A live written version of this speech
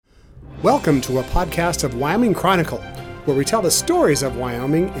Welcome to a podcast of Wyoming Chronicle, where we tell the stories of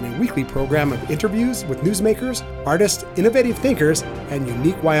Wyoming in a weekly program of interviews with newsmakers, artists, innovative thinkers, and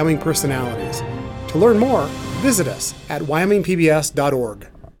unique Wyoming personalities. To learn more, visit us at wyomingpbs.org.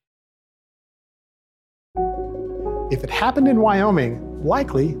 If it happened in Wyoming,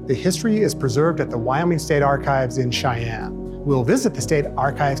 likely the history is preserved at the Wyoming State Archives in Cheyenne. We'll visit the State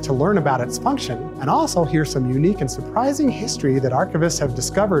Archives to learn about its function and also hear some unique and surprising history that archivists have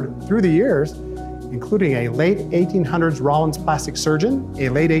discovered through the years, including a late 1800s Rollins plastic surgeon, a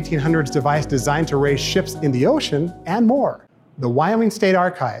late 1800s device designed to raise ships in the ocean, and more. The Wyoming State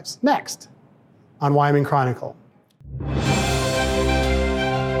Archives, next on Wyoming Chronicle.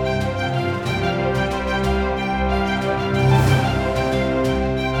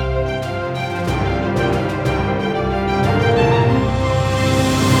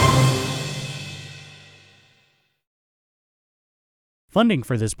 Funding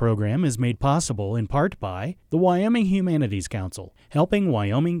for this program is made possible in part by the Wyoming Humanities Council, helping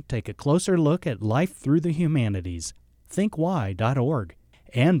Wyoming take a closer look at life through the humanities, thinkwy.org,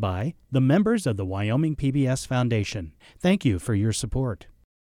 and by the members of the Wyoming PBS Foundation. Thank you for your support.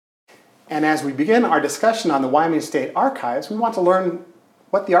 And as we begin our discussion on the Wyoming State Archives, we want to learn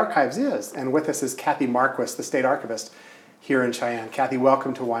what the Archives is. And with us is Kathy Marquis, the State Archivist here in Cheyenne. Kathy,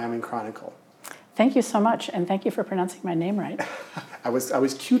 welcome to Wyoming Chronicle. Thank you so much, and thank you for pronouncing my name right. I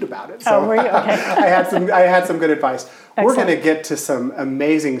was cute about it. So were you? Okay. I had some good advice. Excellent. We're going to get to some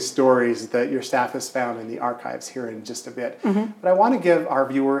amazing stories that your staff has found in the archives here in just a bit. Mm-hmm. But I want to give our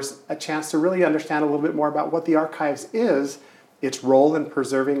viewers a chance to really understand a little bit more about what the archives is, its role in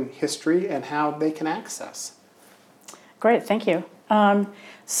preserving history, and how they can access. Great, thank you.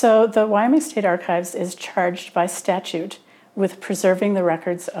 So the Wyoming State Archives is charged by statute with preserving the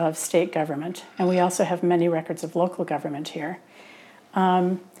records of state government, and we also have many records of local government here.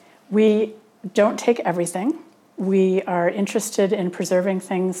 We don't take everything. We are interested in preserving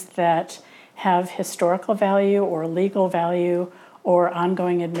things that have historical value or legal value or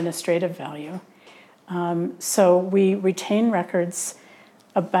ongoing administrative value. So we retain records,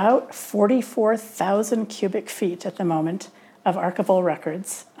 about 44,000 cubic feet at the moment, of archival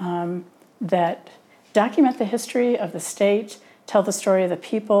records that document the history of the state, tell the story of the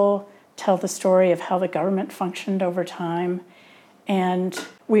people, tell the story of how the government functioned over time. And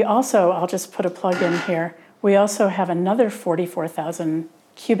we also, I'll just put a plug in here, we also have another 44,000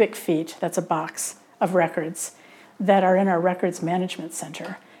 cubic feet, that's a box of records, that are in our Records Management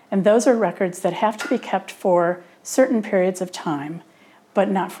Center. And those are records that have to be kept for certain periods of time, but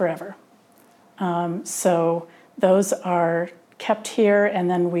not forever. So those are kept here, and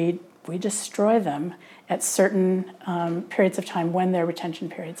then we destroy them at certain periods of time when their retention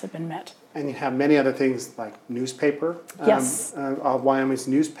periods have been met. And you have many other things like newspaper. Yes. All of Wyoming's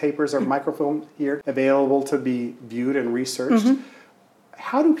newspapers are microfilmed here, available to be viewed and researched. Mm-hmm.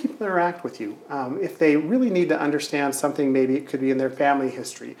 How do people interact with you? If they really need to understand something, maybe it could be in their family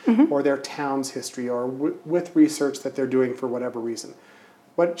history mm-hmm. or their town's history or with research that they're doing for whatever reason.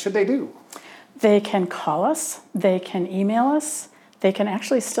 What should they do? They can call us. They can email us. They can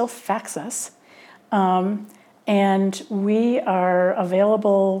actually still fax us. And we are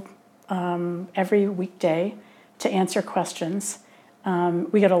available every weekday to answer questions.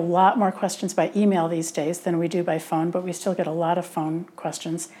 We get a lot more questions by email these days than we do by phone, but we still get a lot of phone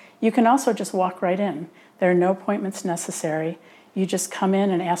questions. You can also just walk right in. There are no appointments necessary. You just come in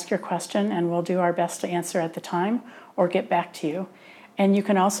and ask your question, and we'll do our best to answer at the time or get back to you. And you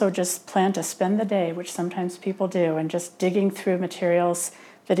can also just plan to spend the day, which sometimes people do, and just digging through materials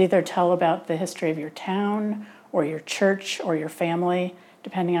that either tell about the history of your town or your church or your family,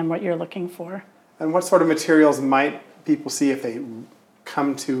 depending on what you're looking for. And what sort of materials might people see if they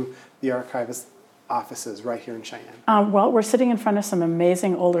come to the archivist offices right here in Cheyenne? Well, we're sitting in front of some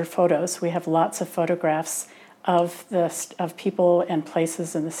amazing older photos. We have lots of photographs of people and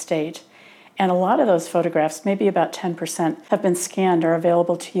places in the state. And a lot of those photographs, maybe about 10%, have been scanned or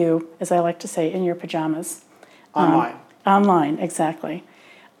available to you, as I like to say, in your pajamas. Online. Online, exactly.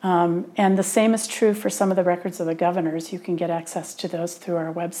 And the same is true for some of the records of the governors. You can get access to those through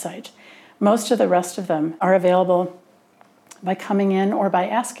our website. Most of the rest of them are available by coming in or by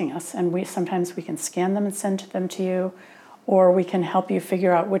asking us, and sometimes we can scan them and send them to you, or we can help you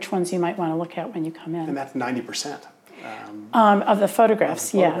figure out which ones you might want to look at when you come in. And that's 90%. Of the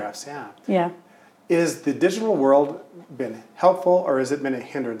photographs, yeah. Is the digital world been helpful, or has it been a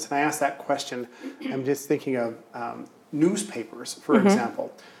hindrance? And I ask that question, I'm just thinking of newspapers, for mm-hmm.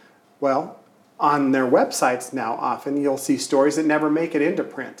 example. Well, on their websites now, often you'll see stories that never make it into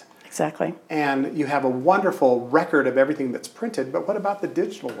print. Exactly. And you have a wonderful record of everything that's printed, but what about the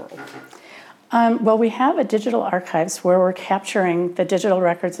digital world? Well, we have a digital archives where we're capturing the digital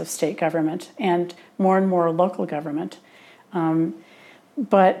records of state government and more local government.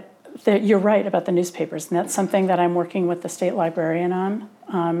 But you're right about the newspapers, and that's something that I'm working with the state librarian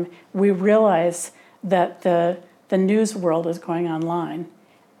on. We realize that the news world is going online.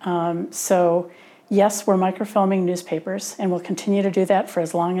 So yes, we're microfilming newspapers, and we'll continue to do that for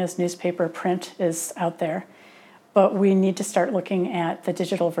as long as newspaper print is out there. But we need to start looking at the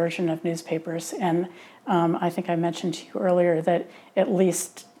digital version of newspapers. And I think I mentioned to you earlier that at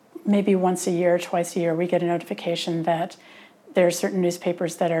least maybe once a year, twice a year, we get a notification that there are certain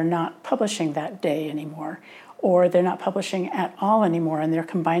newspapers that are not publishing that day anymore, or they're not publishing at all anymore, and they're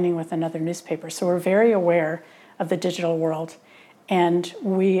combining with another newspaper. So we're very aware of the digital world, and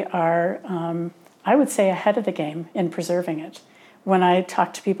we are, I would say, ahead of the game in preserving it. When I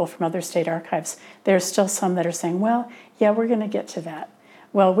talk to people from other state archives, there's still some that are saying, well, yeah, we're going to get to that.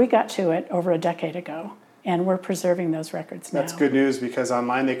 Well, we got to it over a decade ago, and we're preserving those records now. That's good news, because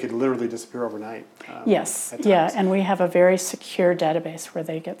online they could literally disappear overnight. Yes, yeah, and we have a very secure database where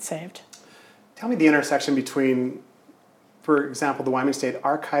they get saved. Tell me the intersection between, for example, the Wyoming State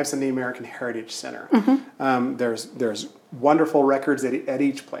Archives and the American Heritage Center. Mm-hmm. There's wonderful records at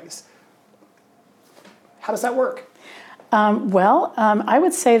each place. How does that work? I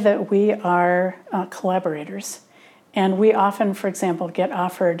would say that we are collaborators. And we often, for example, get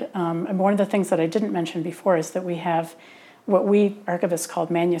offered, and one of the things that I didn't mention before is that we have what we archivists call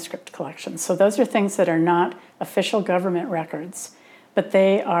manuscript collections. So those are things that are not official government records, but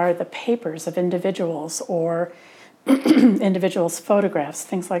they are the papers of individuals or individuals' photographs,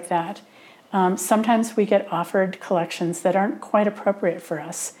 things like that. Sometimes we get offered collections that aren't quite appropriate for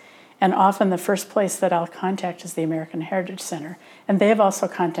us. And often the first place that I'll contact is the American Heritage Center. And they have also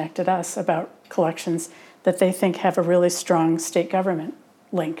contacted us about collections that they think have a really strong state government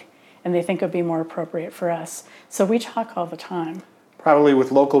link, and they think it would be more appropriate for us. So we talk all the time. Probably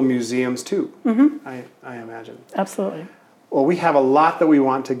with local museums too, mm-hmm. I imagine. Absolutely. Well, we have a lot that we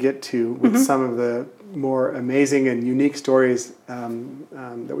want to get to with mm-hmm. some of the more amazing and unique stories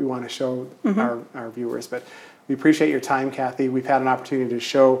that we want to show mm-hmm. our viewers. But we appreciate your time, Kathy. We've had an opportunity to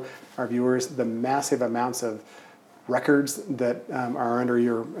show our viewers the massive amounts of records that are under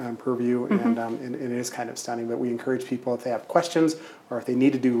your purview, mm-hmm. and it is kind of stunning. But we encourage people, if they have questions or if they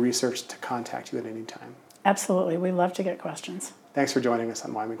need to do research, to contact you at any time. Absolutely. We love to get questions. Thanks for joining us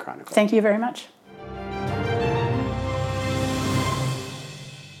on Wyoming Chronicle. Thank you very much.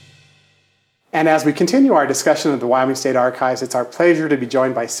 And as we continue our discussion of the Wyoming State Archives, it's our pleasure to be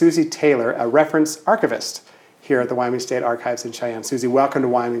joined by Susie Taylor, a reference archivist here at the Wyoming State Archives in Cheyenne. Susie, welcome to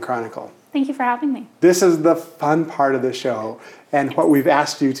Wyoming Chronicle. Thank you for having me. This is the fun part of the show, and what we've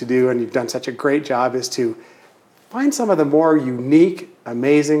asked you to do, and you've done such a great job, is to find some of the more unique,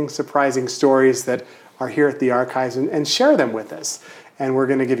 amazing, surprising stories that are here at the archives and share them with us. And we're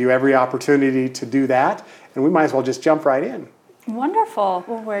going to give you every opportunity to do that, and we might as well just jump right in. Wonderful.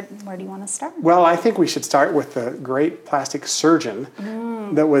 Well, where do you want to start? Well, I think we should start with the great plastic surgeon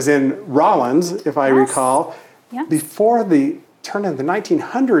that was in Rollins, if I recall, before the turn of the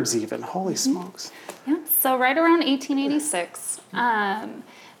 1900s even. Holy smokes. Yeah, so right around 1886,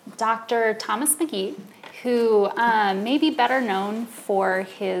 Dr. Thomas McGee, who may be better known for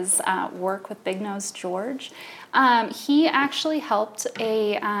his work with Big Nose George, he actually helped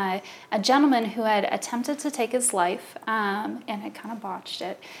a gentleman who had attempted to take his life and had kind of botched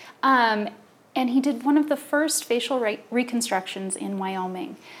it. And he did one of the first facial reconstructions in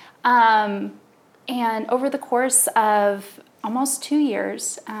Wyoming. And over the course of almost 2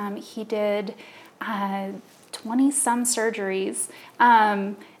 years, he did 20-some surgeries.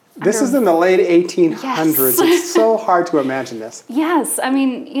 This is in the late 1800s. Yes. It's so hard to imagine this. Yes, I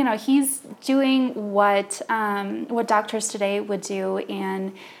mean, you know, he's doing what doctors today would do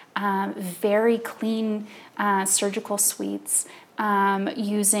in very clean surgical suites,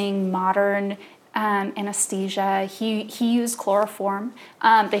 using modern anesthesia. He used chloroform.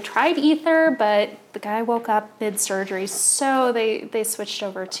 They tried ether, but the guy woke up mid-surgery, so they switched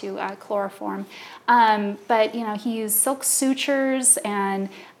over to chloroform. But you know, he used silk sutures and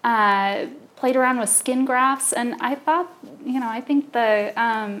played around with skin grafts, and I think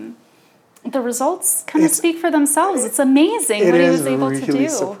the results kind of speak for themselves. It's amazing what he was able to do. It is really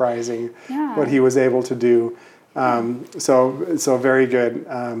surprising what he was able to do. So very good.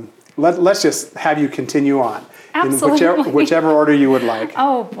 Let's just have you continue on. Absolutely. In whichever order you would like.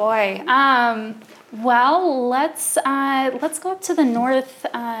 Oh boy. Well, let's go up to the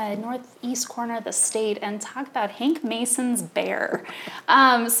northeast corner of the state and talk about Hank Mason's bear.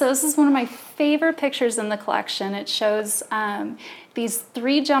 So this is one of my favorite pictures in the collection. It shows these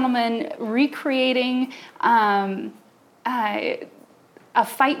three gentlemen recreating a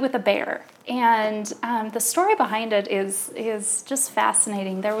fight with a bear. And the story behind it is just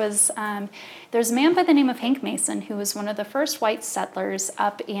fascinating. There's a man by the name of Hank Mason who was one of the first white settlers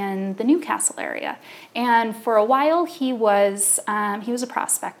up in the Newcastle area, and for a while he was a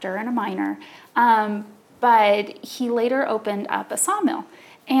prospector and a miner, but he later opened up a sawmill.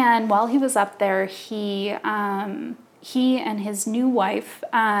 And while he was up there, he and his new wife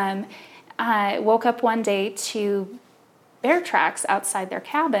woke up one day to bear tracks outside their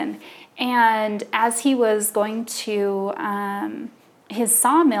cabin. And as he was going to his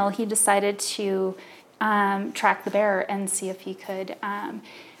sawmill, he decided to track the bear and see if he could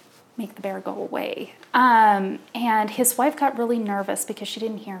make the bear go away. And his wife got really nervous because she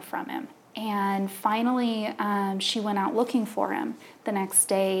didn't hear from him. And finally, she went out looking for him the next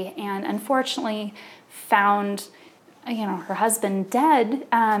day, and unfortunately found, her husband dead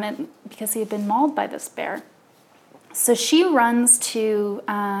because he had been mauled by this bear. So she runs to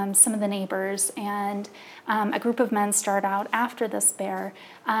some of the neighbors, and a group of men start out after this bear,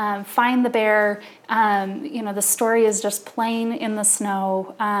 find the bear. The story is just plain in the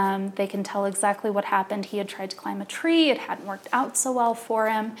snow. They can tell exactly what happened. He had tried to climb a tree. It hadn't worked out so well for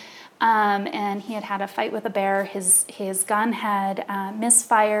him, and he had a fight with a bear. His gun had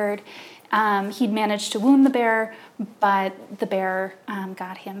misfired. He'd managed to wound the bear, but the bear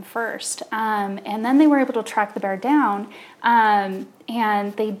got him first. And then they were able to track the bear down,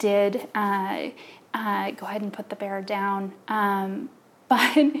 and they did go ahead and put the bear down.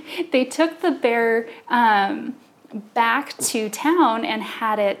 But they took the bear back to town and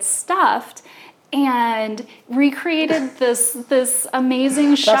had it stuffed, and recreated this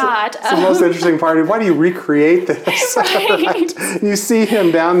amazing shot. That's the most interesting part. Why do you recreate this? Right. You see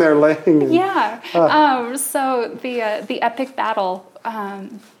him down there laying. Yeah. So the epic battle,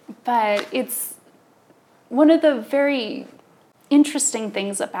 but it's one of the very interesting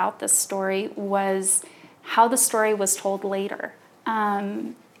things about this story was how the story was told later.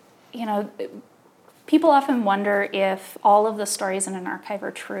 People often wonder if all of the stories in an archive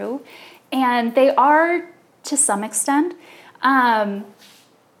are true. And they are to some extent. Every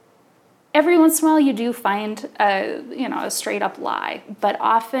once in a while you do find a straight up lie, but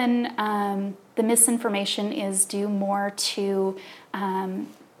often the misinformation is due more to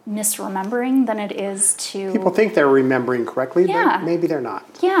misremembering than it is to... People think they're remembering correctly, but maybe they're not.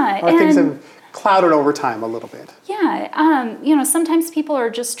 Yeah. Or things have clouded over time a little bit. Yeah. Sometimes people are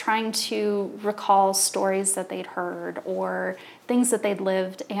just trying to recall stories that they'd heard or things that they'd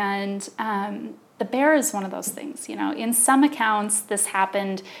lived, and the bear is one of those things. In some accounts, this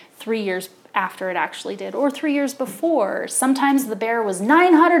happened 3 years after it actually did, or 3 years before. Sometimes the bear was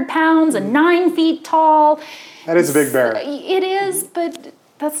 900 pounds and 9 feet tall. That is a big bear. It is, but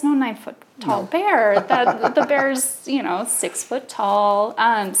that's no 9 foot tall bear. The bear's 6 foot tall.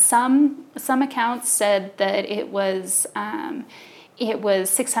 Some accounts said that it was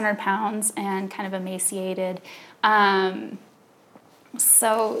 600 pounds and kind of emaciated. Do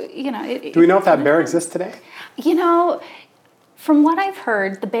we know if that bear exists today? From what I've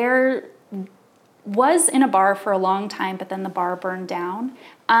heard, the bear was in a bar for a long time, but then the bar burned down.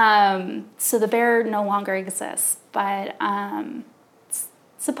 So the bear no longer exists. But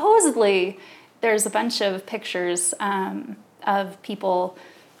supposedly there's a bunch of pictures of people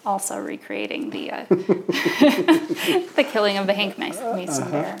also recreating the the killing of the Hank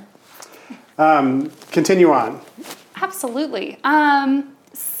Mason bear. Continue on. Absolutely.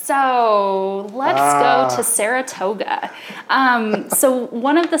 So let's go to Saratoga. So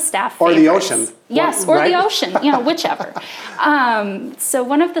one of the staff favorites... Or the ocean. Yes, or the ocean, whichever. So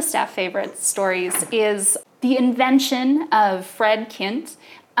one of the staff favorite stories is the invention of Fred Kint.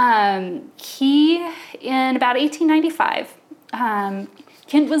 He, in about 1895,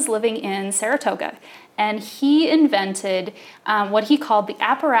 Kint was living in Saratoga, and he invented what he called the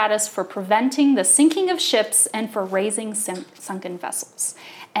apparatus for preventing the sinking of ships and for raising sunken vessels.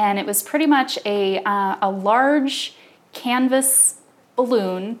 And it was pretty much a large canvas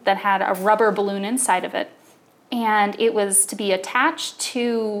balloon that had a rubber balloon inside of it. And it was to be attached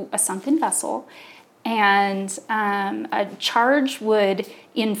to a sunken vessel, and a charge would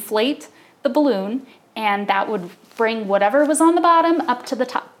inflate the balloon, and that would bring whatever was on the bottom up to the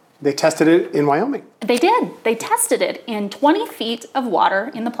top. They tested it in Wyoming. They did. They tested it in 20 feet of water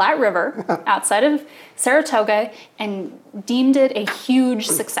in the Platte River outside of Saratoga and deemed it a huge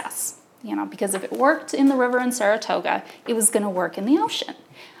success. because if it worked in the river in Saratoga, it was going to work in the ocean.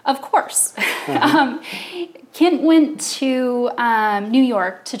 Of course. Kent went to New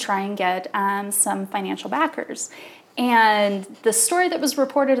York to try and get some financial backers. And the story that was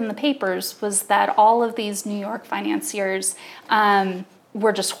reported in the papers was that all of these New York financiers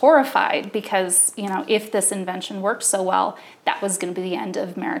were just horrified because, if this invention worked so well, that was going to be the end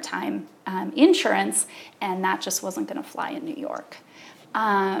of maritime insurance, and that just wasn't going to fly in New York.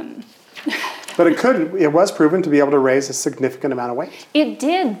 But it was proven to be able to raise a significant amount of weight. It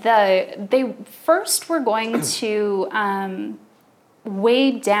did. They first were going to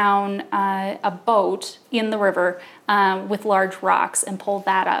weigh down a boat in the river with large rocks and pull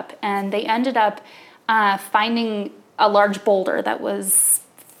that up. And they ended up finding a large boulder that was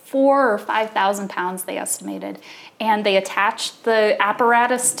 4,000 or 5,000 pounds, they estimated. And they attached the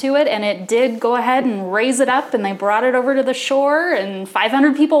apparatus to it, and it did go ahead and raise it up, and they brought it over to the shore, and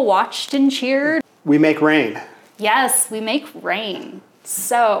 500 people watched and cheered. We make rain. Yes, we make rain.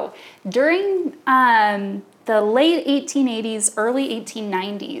 So during the late 1880s, early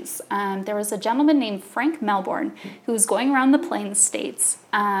 1890s, there was a gentleman named Frank Melbourne who was going around the Plains states,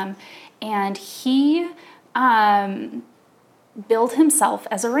 and he billed himself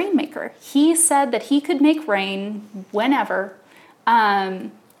as a rainmaker. He said that he could make rain whenever,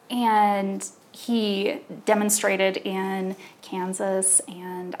 and he demonstrated in Kansas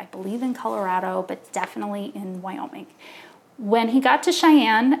and I believe in Colorado, but definitely in Wyoming. When he got to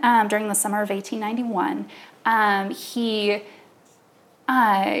Cheyenne during the summer of 1891, he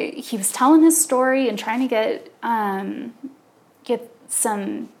was telling his story and trying to get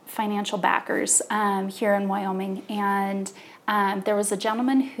some financial backers here in Wyoming, and there was a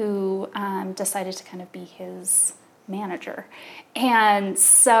gentleman who decided to kind of be his manager. And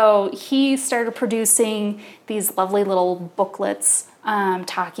so he started producing these lovely little booklets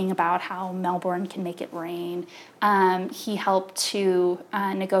talking about how Melbourne can make it rain. He helped to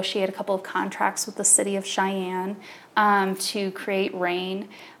negotiate a couple of contracts with the city of Cheyenne to create rain.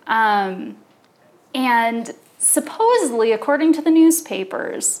 And supposedly, according to the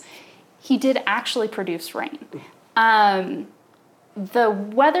newspapers, he did actually produce rain. The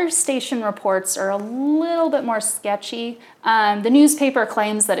weather station reports are a little bit more sketchy. The newspaper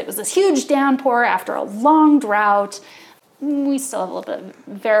claims that it was this huge downpour after a long drought. We still have a little bit of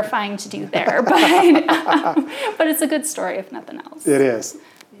verifying to do there, but it's a good story if nothing else. It is.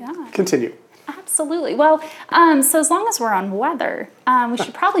 Yeah. Continue. Absolutely. Well, so as long as we're on weather, we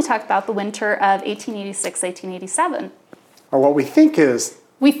should probably talk about the winter of 1886, 1887. Or what we think is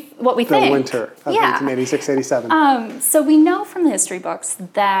what we the think. winter of 1886, 87. So we know from the history books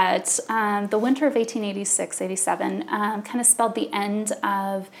that the winter of 1886, 87 kind of spelled the end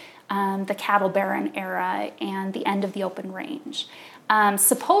of the cattle baron era and the end of the open range.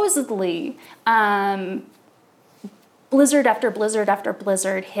 Supposedly, blizzard after blizzard after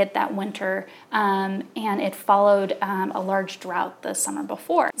blizzard hit that winter, and it followed a large drought the summer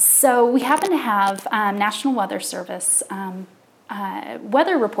before. So we happen to have National Weather Service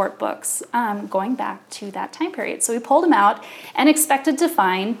weather report books going back to that time period. So we pulled them out and expected to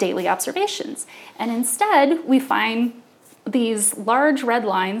find daily observations. And instead, we find these large red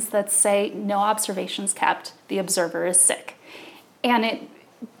lines that say, no observations kept, the observer is sick. And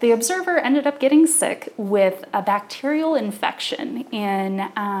the observer ended up getting sick with a bacterial infection in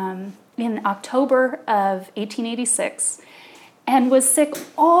October of 1886 and was sick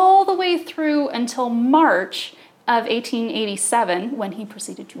all the way through until March of 1887 when he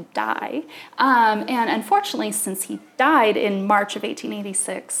proceeded to die. And unfortunately, since he died in March of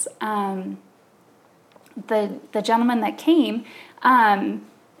 1886, the gentleman that came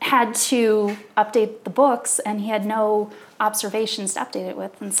had to update the books, and he had no observations to update it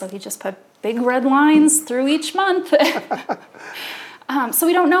with, and so he just put big red lines through each month. So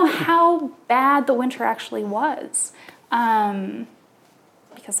we don't know how bad the winter actually was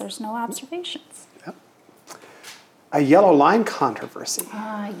because there's no observations. Yep. A yellow line controversy.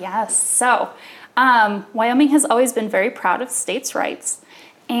 Yes. So Wyoming has always been very proud of states' rights,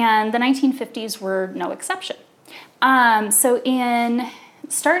 and the 1950s were no exception.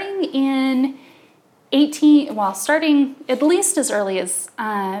 Starting at least as early as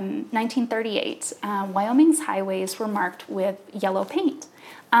 1938, Wyoming's highways were marked with yellow paint.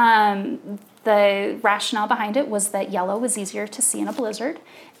 The rationale behind it was that yellow was easier to see in a blizzard,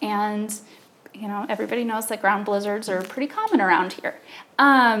 and everybody knows that ground blizzards are pretty common around here.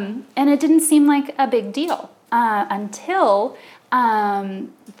 And it didn't seem like a big deal until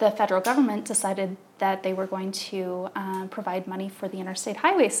the federal government decided that they were going to provide money for the interstate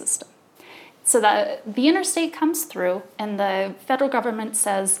highway system. So the interstate comes through, and the federal government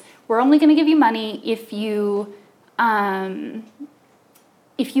says, we're only going to give you money if you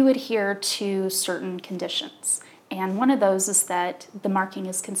adhere to certain conditions. And one of those is that the marking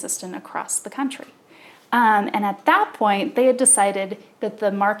is consistent across the country. And at that point, they had decided that the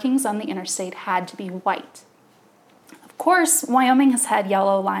markings on the interstate had to be white. Of course, Wyoming has had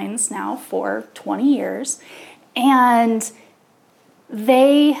yellow lines now for 20 years, and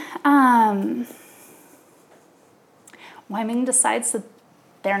Wyoming decides that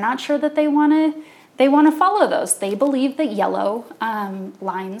they're not sure that they want to follow those. They believe that yellow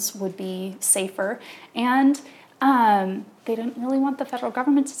lines would be safer, and they didn't really want the federal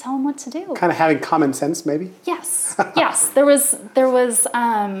government to tell them what to do. Kind of having common sense, maybe? Yes, yes. There was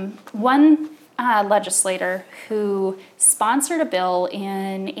one legislator who sponsored a bill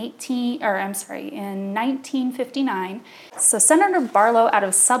in 1959. So Senator Barlow out of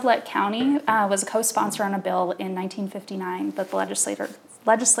Sublette County was a co-sponsor on a bill in 1959 that the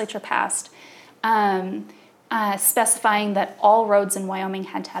legislature passed, specifying that all roads in Wyoming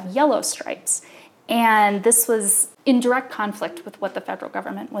had to have yellow stripes. And this was in direct conflict with what the federal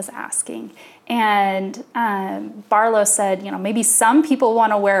government was asking. And Barlow said, maybe some people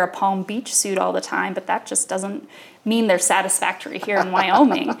want to wear a Palm Beach suit all the time, but that just doesn't mean they're satisfactory here in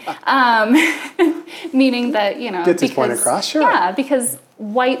Wyoming. Meaning that, gets his point across, sure. Yeah, because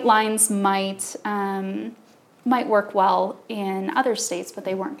white lines might work well in other states, but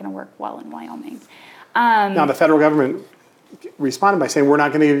they weren't going to work well in Wyoming. Now, the federal government responded by saying, we're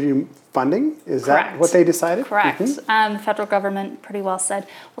not going to give you funding? Is Correct. that what they decided? Correct. The federal government pretty well said,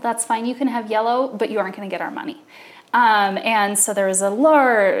 well, that's fine, you can have yellow, but you aren't going to get our money. And so there was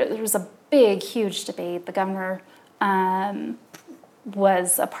a big, huge debate. The governor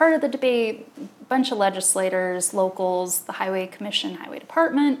was a part of the debate, a bunch of legislators, locals, the Highway Commission, Highway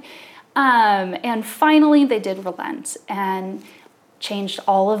Department. And finally, they did relent and changed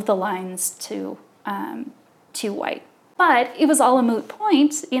all of the lines to white. But it was all a moot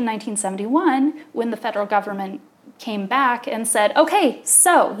point in 1971 when the federal government came back and said, okay,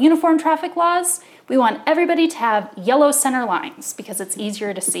 so uniform traffic laws, we want everybody to have yellow center lines because it's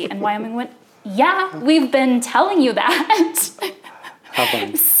easier to see. And Wyoming went, yeah, we've been telling you that. How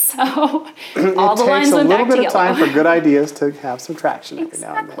funny. So all the lines went back to yellow. It takes a little bit of time for good ideas to have some traction every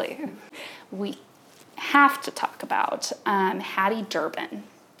now and then. Exactly. We have to talk about Hattie Durbin.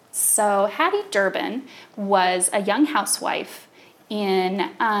 So Hattie Durbin was a young housewife in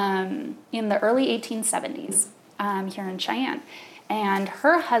the early 1870s here in Cheyenne. And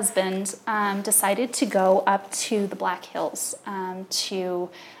her husband decided to go up to the Black Hills to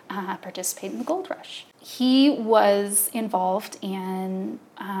participate in the gold rush. He was involved in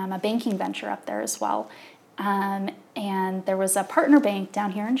a banking venture up there as well. And there was a partner bank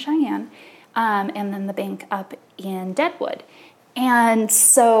down here in Cheyenne, and then the bank up in Deadwood. And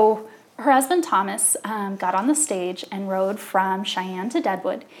so her husband Thomas got on the stage and rode from Cheyenne to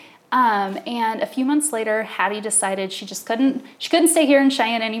Deadwood. And a few months later, Hattie decided she couldn't stay here in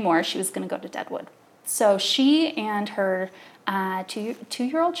Cheyenne anymore. She was going to go to Deadwood. So she and her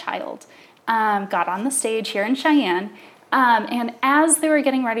two-year-old child got on the stage here in Cheyenne. And as they were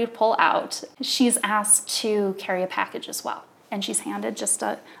getting ready to pull out, she's asked to carry a package as well. And she's handed just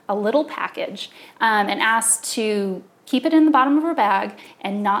a little package and asked to keep it in the bottom of her bag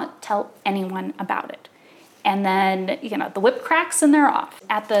and not tell anyone about it. And then, the whip cracks and they're off.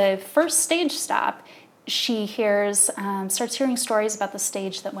 At the first stage stop, she starts hearing stories about the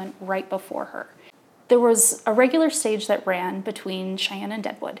stage that went right before her. There was a regular stage that ran between Cheyenne and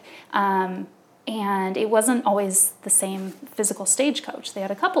Deadwood. And it wasn't always the same physical stagecoach. They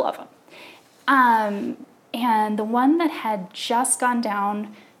had a couple of them. And the one that had just gone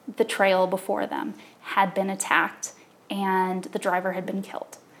down the trail before them had been attacked, and the driver had been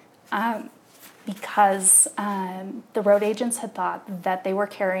killed because the road agents had thought that they were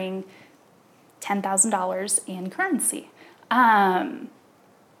carrying $10,000 in currency. And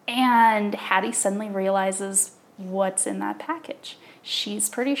Hattie suddenly realizes what's in that package. She's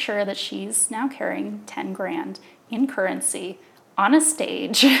pretty sure that she's now carrying 10 grand in currency on a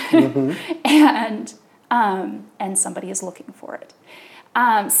stage, and somebody is looking for it.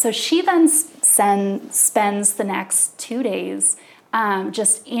 So she then spends the next 2 days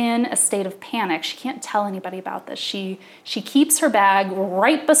just in a state of panic. She can't tell anybody about this. She keeps her bag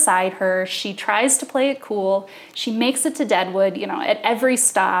right beside her. She tries to play it cool. She makes it to Deadwood. At every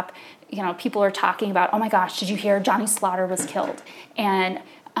stop, people are talking about, oh my gosh, did you hear Johnny Slaughter was killed? And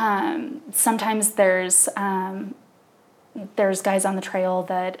sometimes there's guys on the trail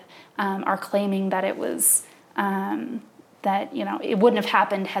that are claiming that it was that, it wouldn't have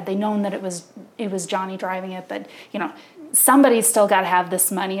happened had they known that it was Johnny driving it, but, somebody's still got to have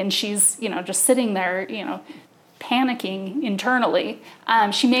this money, and she's, just sitting there, panicking internally.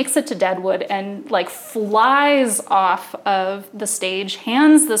 She makes it to Deadwood and flies off of the stage,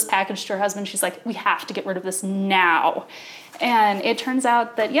 hands this package to her husband. She's like, we have to get rid of this now. And it turns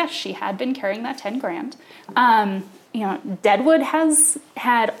out that, yes, she had been carrying that 10 grand. Deadwood has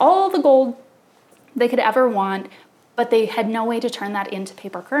had all the gold they could ever want, but they had no way to turn that into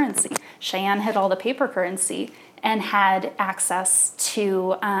paper currency. Cheyenne had all the paper currency and had access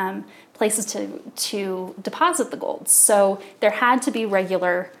to places to deposit the gold. So there had to be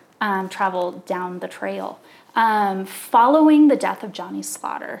regular travel down the trail. Following the death of Johnny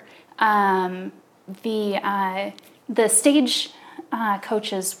Slaughter, the stage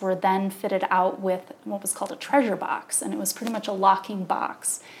coaches were then fitted out with what was called a treasure box, and it was pretty much a locking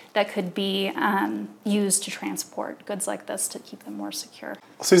box that could be used to transport goods like this to keep them more secure.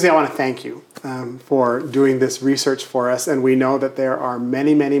 Susie, I want to thank you for doing this research for us, and we know that there are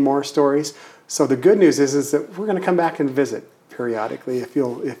many, many more stories. So the good news is that we're going to come back and visit periodically if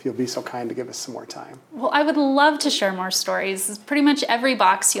you'll be so kind to give us some more time. Well, I would love to share more stories. Pretty much every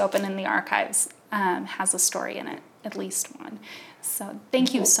box you open in the archives has a story in it, at least one. So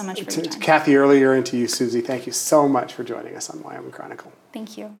thank you so much for your time. To Kathy earlier and to you, Susie, thank you so much for joining us on Wyoming Chronicle.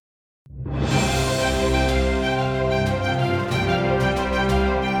 Thank you.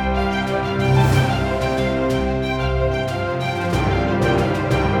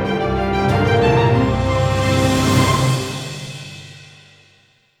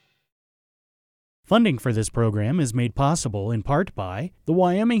 Funding for this program is made possible in part by the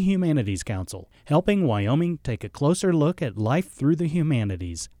Wyoming Humanities Council, helping Wyoming take a closer look at life through the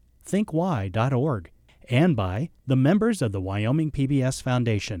humanities, thinkwhy.org, and by the members of the Wyoming PBS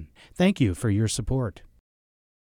Foundation. Thank you for your support.